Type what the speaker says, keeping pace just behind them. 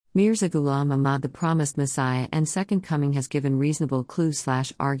Mirza Ghulam Ahmad, the promised Messiah and Second Coming, has given reasonable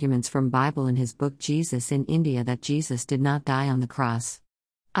clues/arguments from Bible in his book Jesus in India that Jesus did not die on the cross.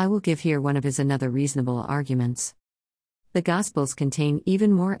 I will give here one of his another reasonable arguments. The Gospels contain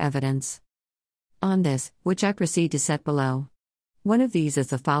even more evidence on this, which I proceed to set below. One of these is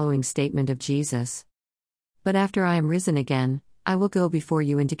the following statement of Jesus: "But after I am risen again, I will go before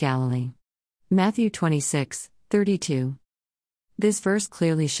you into Galilee." Matthew 26:32. This verse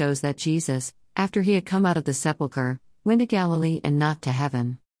clearly shows that Jesus, after he had come out of the sepulchre, went to Galilee and not to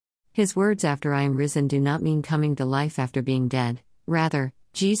heaven. His words "after I am risen" do not mean coming to life after being dead. Rather,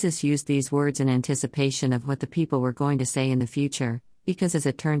 Jesus used these words in anticipation of what the people were going to say in the future, because as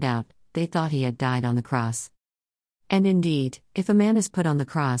it turned out, they thought he had died on the cross. And indeed, if a man is put on the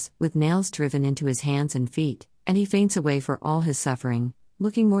cross, with nails driven into his hands and feet, and he faints away for all his suffering,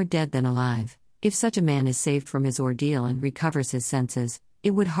 looking more dead than alive, if such a man is saved from his ordeal and recovers his senses,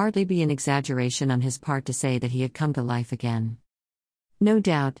 it would hardly be an exaggeration on his part to say that he had come to life again. No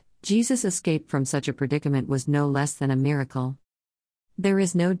doubt, Jesus' escape from such a predicament was no less than a miracle. There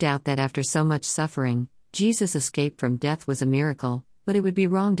is no doubt that after so much suffering, Jesus' escape from death was a miracle, but it would be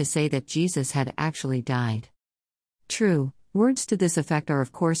wrong to say that Jesus had actually died. True, words to this effect are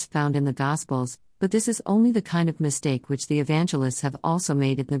of course found in the Gospels, but this is only the kind of mistake which the evangelists have also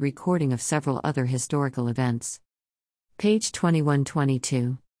made in the recording of several other historical events. Page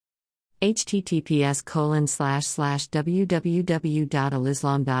 2122.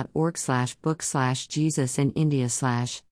 https://www.alislam.org/book/Jesus in India/